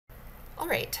All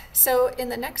right, so in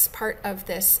the next part of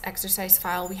this exercise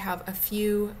file, we have a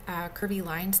few curvy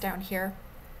lines down here.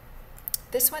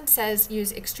 This one says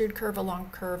use extrude curve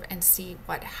along curve and see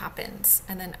what happens,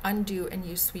 and then undo and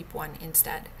use sweep 1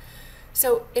 instead.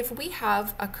 So if we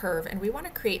have a curve and we want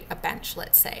to create a bench,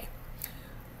 let's say,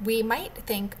 we might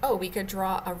think, oh, we could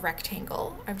draw a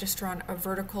rectangle. I've just drawn a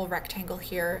vertical rectangle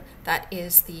here that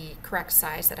is the correct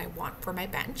size that I want for my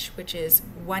bench, which is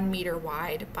 1 meter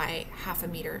wide by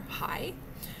 1/2 meter high.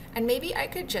 And maybe I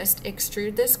could just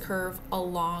extrude this curve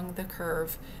along the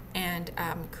curve and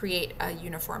create a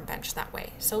uniform bench that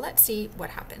way. So let's see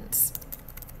what happens.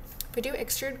 If we do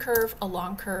extrude curve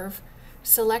along curve,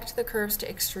 select the curves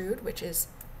to extrude, which is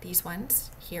these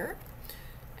ones here,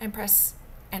 and press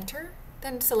enter.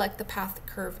 Then select the path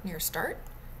curve near start.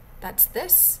 That's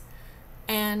this.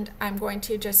 And I'm going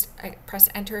to just press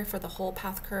enter for the whole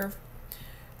path curve.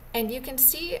 And you can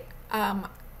see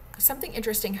something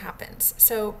interesting happens.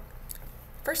 So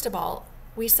first of all,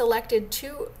 we selected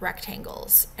 2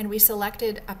 rectangles and we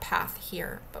selected a path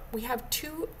here, but we have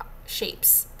 2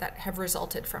 shapes that have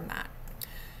resulted from that.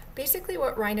 Basically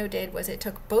what Rhino did was it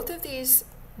took both of these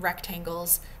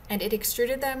rectangles and it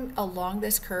extruded them along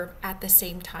this curve at the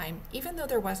same time, even though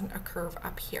there wasn't a curve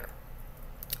up here.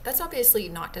 That's obviously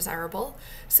not desirable.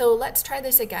 So let's try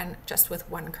this again just with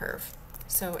 1 curve.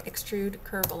 So extrude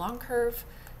curve along curve,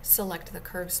 select the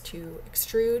curves to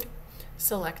extrude,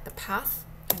 select the path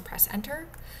and press enter.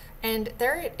 And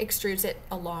there it extrudes it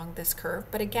along this curve.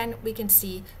 But again, we can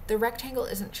see the rectangle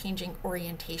isn't changing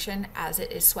orientation as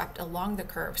it is swept along the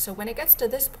curve. So when it gets to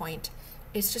this point,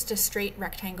 it's just a straight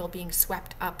rectangle being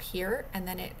swept up here, and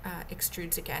then it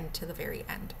extrudes again to the very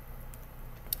end.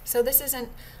 So this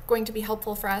isn't going to be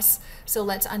helpful for us, so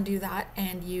let's undo that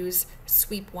and use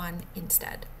sweep 1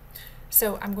 instead.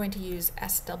 So I'm going to use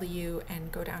SW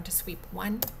and go down to sweep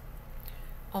 1.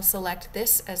 I'll select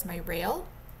this as my rail,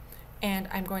 and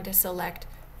I'm going to select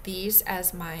these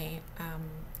as my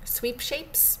sweep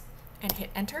shapes and hit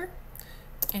enter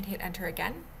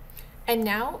again. And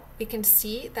now we can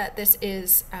see that this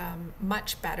is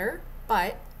much better,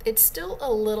 but it's still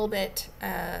a little bit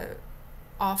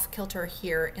off kilter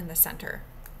here in the center.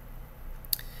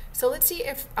 So let's see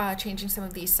if changing some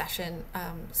of these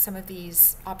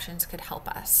options could help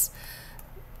us.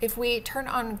 If we turn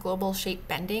on global shape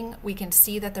bending, we can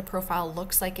see that the profile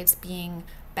looks like it's being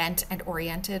bent and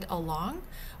oriented along,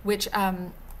 which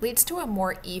leads to a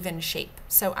more even shape.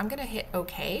 So I'm going to hit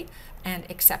OK and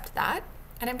accept that.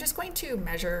 And I'm just going to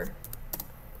measure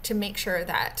to make sure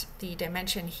that the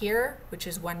dimension here, which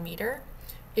is 1 meter,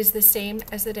 is the same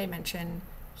as the dimension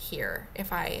here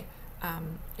if I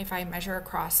measure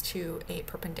across to a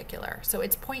perpendicular. So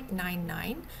it's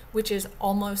 0.99, which is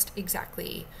almost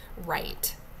exactly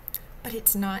right, but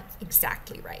it's not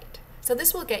exactly right. So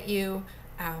this will get you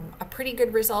a pretty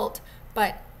good result,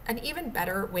 but an even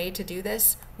better way to do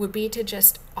this would be to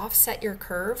just offset your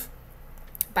curve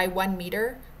by 1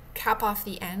 meter, cap off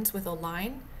the ends with a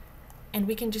line, and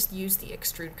we can just use the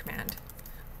extrude command.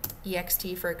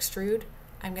 EXT for extrude.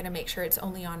 I'm going to make sure it's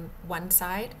only on one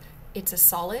side. It's a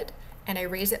solid, and I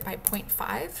raise it by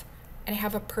 0.5, and I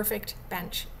have a perfect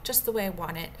bench just the way I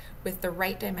want it with the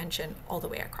right dimension all the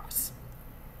way across.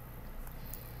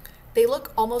 They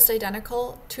look almost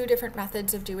identical, 2 different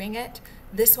methods of doing it.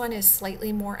 This one is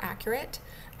slightly more accurate,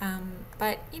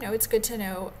 but you know, it's good to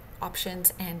know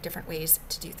options and different ways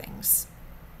to do things.